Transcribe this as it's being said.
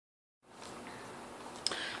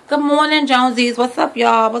Good morning, Jonesies. What's up,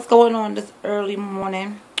 y'all? What's going on this early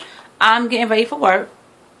morning? I'm getting ready for work.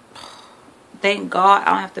 Thank God I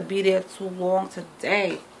don't have to be there too long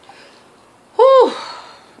today. Whew.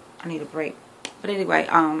 I need a break. But anyway,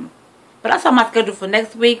 but I saw my schedule for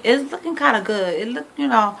next week. It's looking kind of good. It look,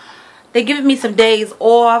 they're giving me some days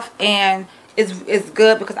off, and it's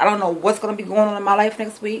good because I don't know what's gonna be going on in my life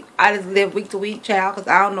next week. I just live week to week, child, because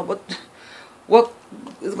I don't know what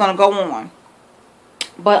is gonna go on.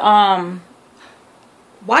 But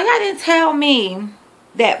why y'all didn't tell me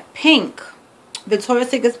that Pink, Victoria's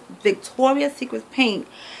Secret's Pink,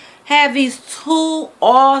 have these two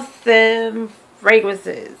awesome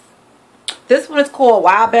fragrances. This one is called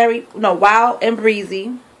Wild and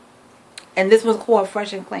Breezy, and this one's called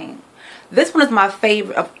Fresh and Clean. This one is my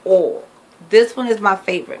favorite of all. This one is my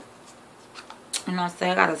favorite. You know what I'm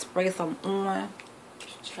saying? I gotta spray some on.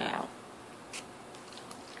 Child.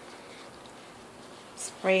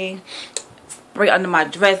 Spray under my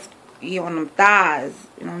dress, on them thighs.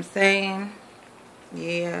 You know what I'm saying?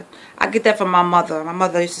 Yeah, I get that from my mother. My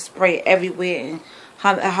mother used to spray it everywhere,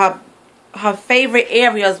 and her favorite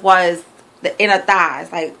areas was the inner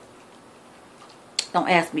thighs. Like, don't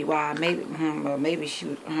ask me why. Maybe she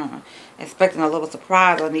was expecting a little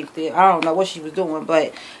surprise underneath there. I don't know what she was doing,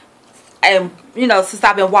 but since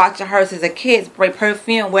I've been watching her since a kid spray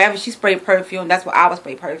perfume, wherever she sprayed perfume, that's where I would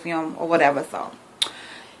spray perfume or whatever. So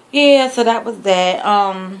yeah, so that was that.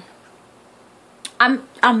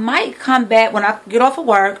 I might come back when I get off of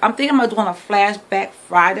work. I'm thinking about doing a flashback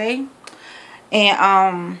Friday,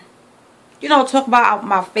 and talk about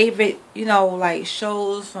my favorite, like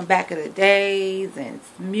shows from back in the days and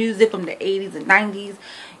music from the 80s and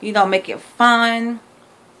 90s. Make it fun.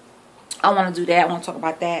 I want to do that. I want to talk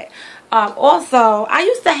about that. Also, I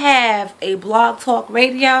used to have a blog talk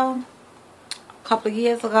radio a couple of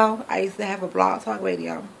years ago. I used to have a blog talk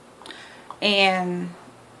radio, and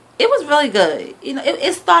it was really good.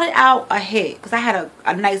 It started out a hit because I had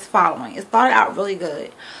a nice following. It started out really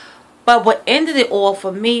good. But what ended it all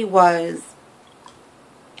for me was,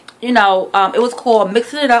 it was called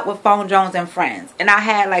Mixing It Up with Phone Jones and Friends. And I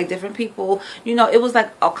had like different people, it was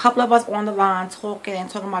like a couple of us on the line talking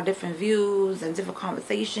about different views and different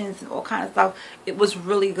conversations and all kind of stuff. It was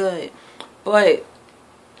really good. But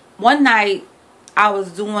one night I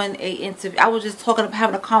was doing a interview. I was just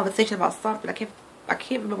having a conversation about something. I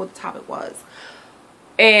can't remember what the topic was.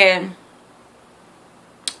 And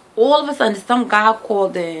all of a sudden some guy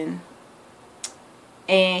called in,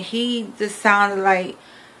 and he just sounded like,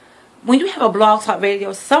 when you have a blog talk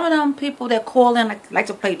radio, some of them people that call in like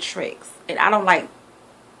to play tricks. And I don't like,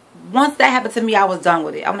 once that happened to me, I was done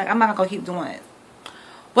with it. I'm like, I'm not going to keep doing it.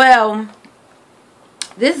 Well,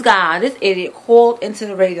 this idiot called into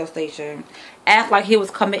the radio station, act like he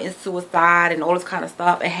was committing suicide and all this kind of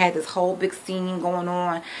stuff, and had this whole big scene going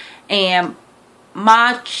on. And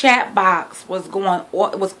my chat box was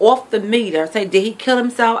off the meter. Say, did he kill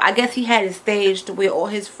himself? I guess he had it staged to where all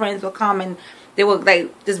his friends would come and they would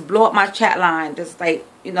like just blow up my chat line, just like,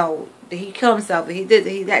 did he kill himself? Did he this?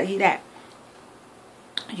 Did he that? Did he that?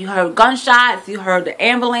 You heard gunshots, you heard the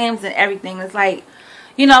ambulance and everything. It's like,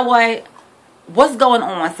 you know what? What's going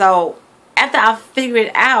on? So after I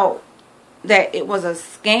figured out that it was a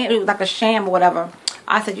scam, it was like a sham or whatever,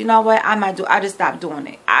 I said, you know what, I just stopped doing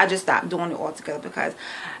it. I just stopped doing it altogether because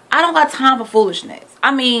I don't got time for foolishness.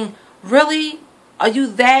 I mean, really? Are you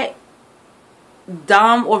that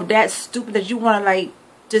dumb or that stupid that you want to like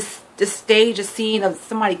just stage a scene of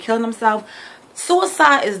somebody killing themselves?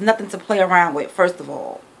 Suicide is nothing to play around with, first of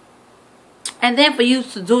all. And then for you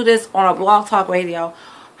to do this on a blog talk radio,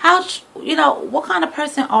 what kind of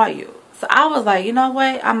person are you? So I was like, you know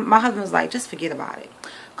what? My husband was like, just forget about it.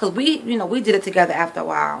 Because we did it together after a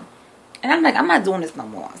while. And I'm like, I'm not doing this no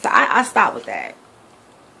more. So I stopped with that.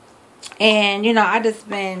 And, I just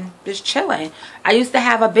been just chilling. I used to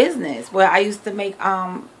have a business where I used to make,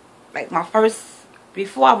 like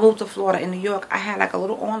before I moved to Florida in New York, I had like a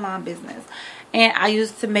little online business. And I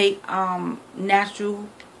used to make natural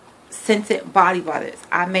scented body butters.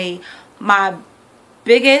 I made my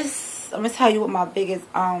biggest, let me tell you what my biggest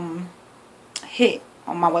hit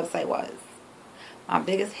on my website was. My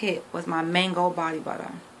biggest hit was my mango body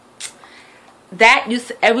butter. That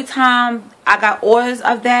every time I got orders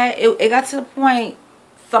of that, it got to the point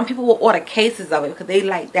some people will order cases of it because they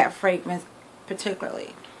like that fragrance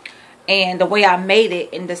particularly. And the way I made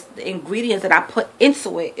it and the ingredients that I put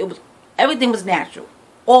into it, everything was natural,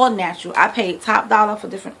 all natural. I paid top dollar for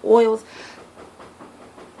different oils.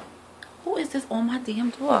 Who is this on my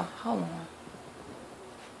damn door? Hold on.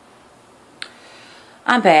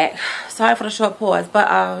 I'm back. Sorry for the short pause, but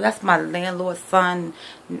that's my landlord's son.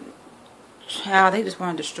 Child, they just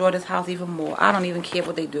want to destroy this house even more. I don't even care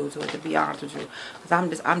what they do to it, to be honest with you,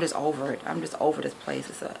 because I'm just over it. I'm just over this place.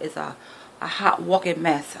 It's a hot walking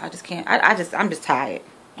mess. I just can't. I'm just tired.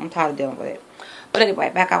 I'm tired of dealing with it. But anyway,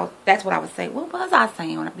 back out. That's what I was saying. What was I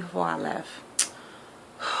saying before I left?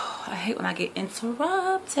 I hate when I get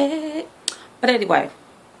interrupted. But anyway,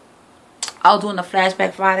 I was doing the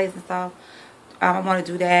flashback Fridays and stuff. I want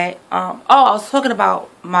to do that. Oh, I was talking about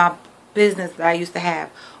my business that I used to have.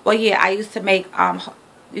 Well, yeah, I used to make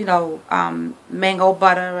mango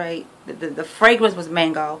butter, right? The fragrance was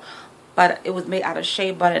mango, but it was made out of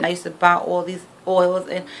shea butter, and I used to buy all these oils,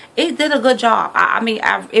 and it did a good job.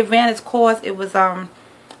 It ran its course. It was I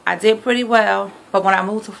did pretty well, but when I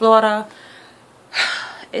moved to Florida,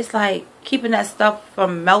 it's like keeping that stuff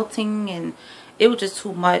from melting, and it was just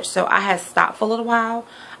too much, so I had stopped for a little while.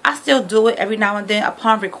 I still do it every now and then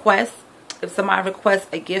upon request. If somebody requests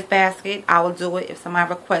a gift basket, I will do it. If somebody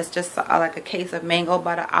requests just like a case of mango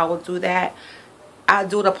butter, I will do that. I'll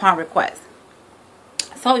do it upon request.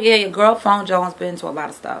 So yeah, your girl Phone Jones been into a lot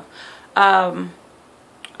of stuff.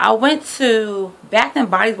 I went to Bath and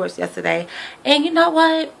Body Works yesterday, and you know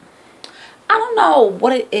what? I don't know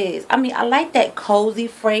what it is. I mean, I like that cozy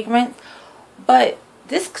fragrance, but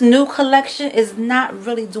this new collection is not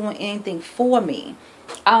really doing anything for me.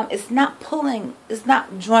 It's not drawing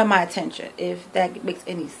my attention, if that makes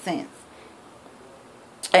any sense.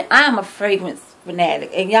 And I am a fragrance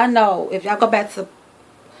fanatic, and y'all know, if y'all go back to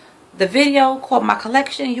the video called My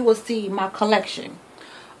Collection, you will see my collection.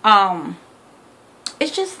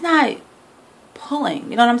 It's just not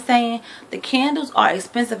pulling, you know what I'm saying? The candles are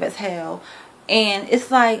expensive as hell, and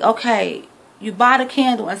it's like, okay, you buy the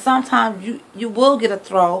candle, and sometimes you will get a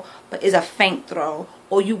throw, but it's a faint throw,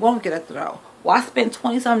 or you won't get a throw. Well, I spent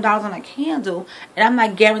 $20-something on a candle, and I'm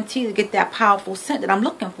not guaranteed to get that powerful scent that I'm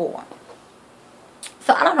looking for.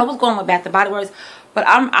 So I don't know what's going on with Bath and Body Works, but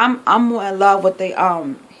I'm more in love with the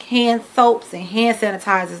hand soaps and hand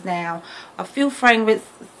sanitizers now. A few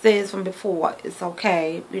fragrances from before, it's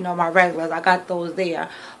okay. You know, my regulars, I got those there.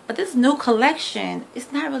 But this new collection,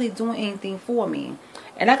 it's not really doing anything for me.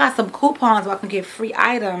 And I got some coupons where I can get free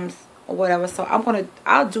items or whatever. So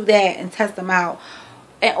I'll do that and test them out.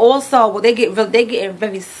 And also, well, they getting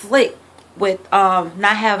very slick with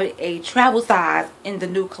not having a travel size in the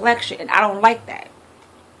new collection, and I don't like that.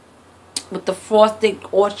 With the Frosted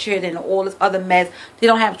Orchard and all this other mess, they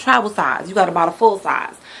don't have travel size. You got to buy the full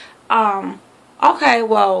size. Okay,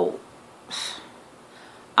 well,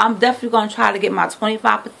 I'm definitely going to try to get my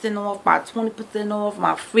 25% off, my 20% off,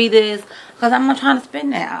 my free this, because I'm not trying to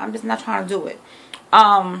spend that. I'm just not trying to do it.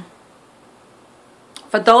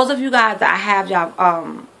 For those of you guys that I have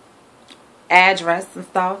y'all address and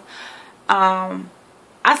stuff,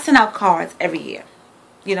 I send out cards every year.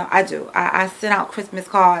 You know, I do. I send out Christmas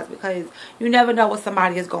cards because you never know what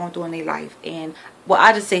somebody is going through in their life. And, well,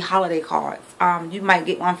 I just say holiday cards. You might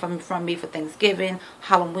get one from me for Thanksgiving,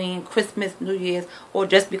 Halloween, Christmas, New Year's, or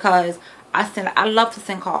just because I love to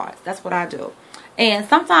send cards. That's what I do. And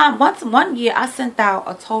sometimes, one year, I sent out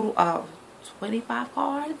a total of 25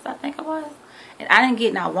 cards, I think it was. And I didn't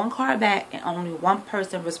get not one card back, and only one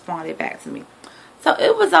person responded back to me. So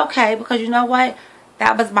it was okay, because you know what?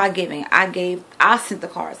 That was my giving. I sent the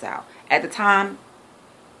cards out. At the time,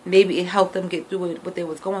 maybe it helped them get through what they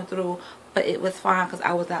was going through, but it was fine because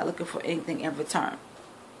I was not looking for anything in return.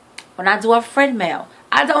 When I do a friend mail,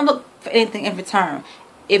 I don't look for anything in return.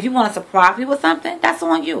 If you want to surprise me with something, that's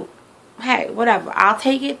on you. Hey, whatever. I'll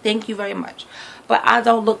take it. Thank you very much. But I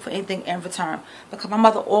don't look for anything in return, because my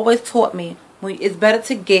mother always taught me it's better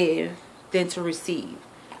to give than to receive.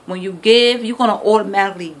 When you give, you're going to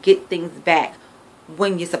automatically get things back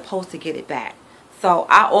when you're supposed to get it back. So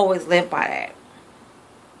I always live by that.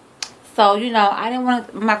 So, you know, I'm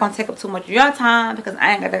not going to take up too much of your time, because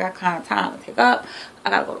I ain't got that kind of time to take up.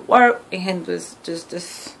 I got to go to work and handle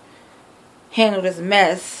this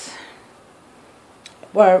mess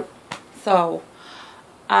at work. So,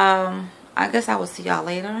 I guess I will see y'all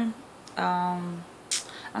later.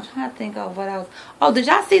 I'm trying to think of what else. Oh, did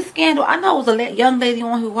y'all see Scandal? I know it was a young lady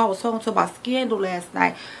on who I was talking to about Scandal last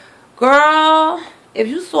night. Girl, if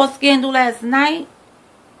you saw Scandal last night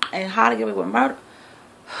and How to Get Away with Murder,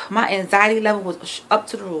 my anxiety level was up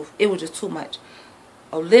to the roof. It was just too much.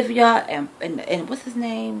 Olivia and what's his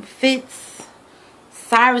name? Fitz.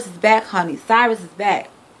 Cyrus is back, honey. Cyrus is back.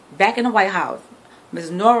 Back in the White House. Miss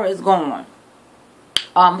Nora is gone.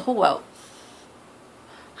 Who else?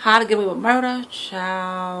 How to Get Away with Murder,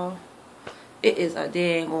 child. It is a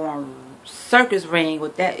dang on circus ring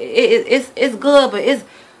with that. It's good, but it's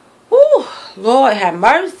Whew, Lord have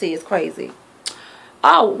mercy. It's crazy.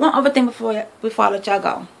 Oh, one other thing before I let y'all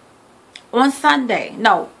go. On Sunday,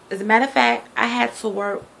 no, as a matter of fact, I had to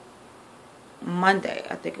work Monday,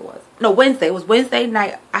 I think it was. No, Wednesday. It was Wednesday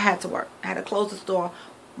night I had to work. I had to close the store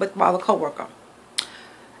with my other coworker.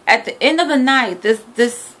 At the end of the night,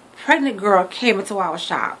 this pregnant girl came into our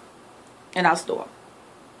shop, in our store.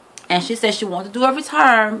 And she said she wanted to do a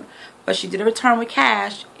return, but she did a return with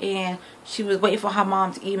cash, and she was waiting for her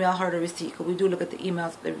mom to email her the receipt, because we do look at the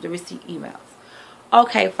emails, the receipt emails.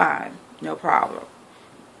 Okay, fine. No problem.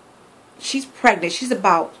 She's pregnant. She's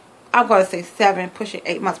about, I'm going to say 7, pushing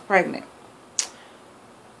 8 months pregnant.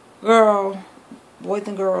 Girl, boys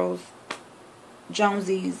and girls,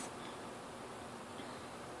 Jonesies.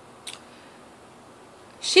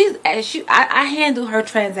 I handle her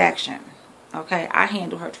transaction. Okay, I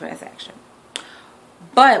handle her transaction.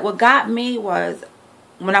 But what got me was,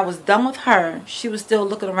 when I was done with her, she was still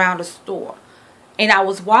looking around the store. And I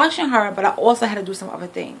was watching her, but I also had to do some other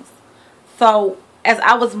things. So, as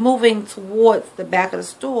I was moving towards the back of the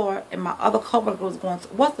store, and my other coworker was going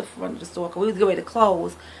towards the front of the store, because we was getting ready to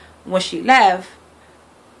close when she left,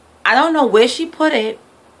 I don't know where she put it,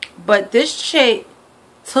 but this chick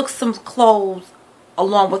took some clothes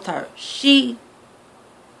along with her. She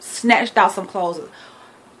snatched out some clothes.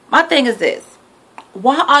 My thing is this.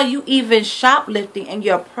 Why are you even shoplifting and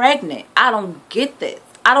you're pregnant? I don't get this.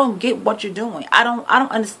 I don't get what you're doing. I don't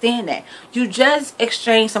understand that. You just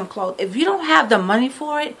exchanged some clothes. If you don't have the money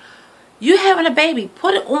for it, you having a baby,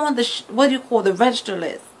 put it on the what do you call the register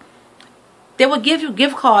list. They will give you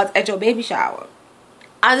gift cards at your baby shower.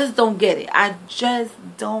 I just don't get it. I just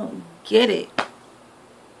don't get it.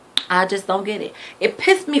 I just don't get it. It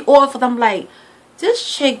pissed me off because I'm like,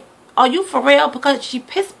 this chick, are you for real? Because she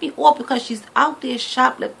pissed me off because she's out there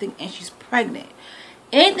shoplifting and she's pregnant.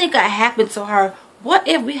 Anything could happen to her. What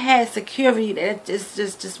if we had security that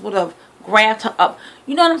just would have grabbed her up?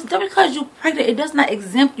 You know what I'm saying? Just because you're pregnant, it does not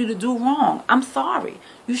exempt you to do wrong. I'm sorry.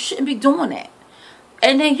 You shouldn't be doing that.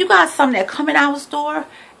 And then you got some that come in our store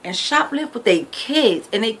and shoplift with their kids.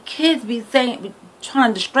 And their kids be saying,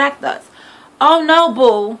 trying to distract us. Oh no,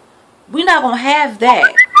 boo. We're not going to have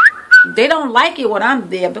that. They don't like it when I'm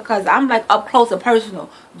there because I'm like up close and personal.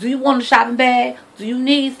 Do you want a shopping bag? Do you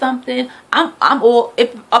need something? I'm all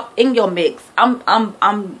up in your mix.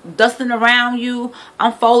 I'm dusting around you.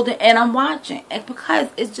 I'm folding and I'm watching. And because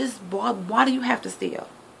it's just, why do you have to steal?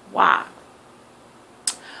 Why?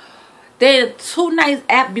 Then 2 nights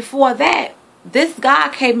after before that, this guy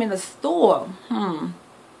came in the store.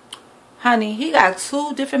 Honey, he got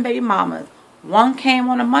 2 different baby mamas. One came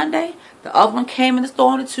on a Monday. The other one came in the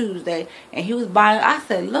store on a Tuesday. And he was buying. I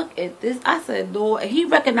said, look at this. I said, Lord. And he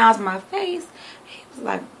recognized my face. He was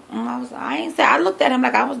like, I looked at him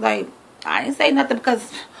like, I didn't say nothing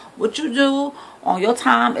because what you do on your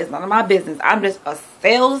time is none of my business. I'm just a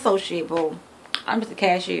sales associate, boo. I'm just a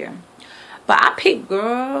cashier. But I peep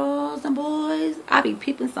girls and boys. I be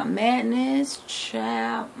peeping some madness.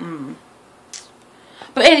 Child.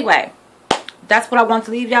 But anyway, that's what I want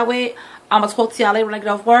to leave y'all with. I'm going to talk to y'all later when I get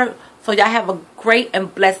off work. So y'all have a great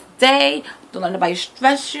and blessed day. Don't let nobody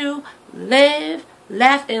stress you. Live,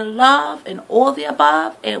 laugh, and love, and all the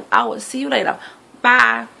above. And I will see you later.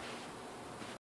 Bye.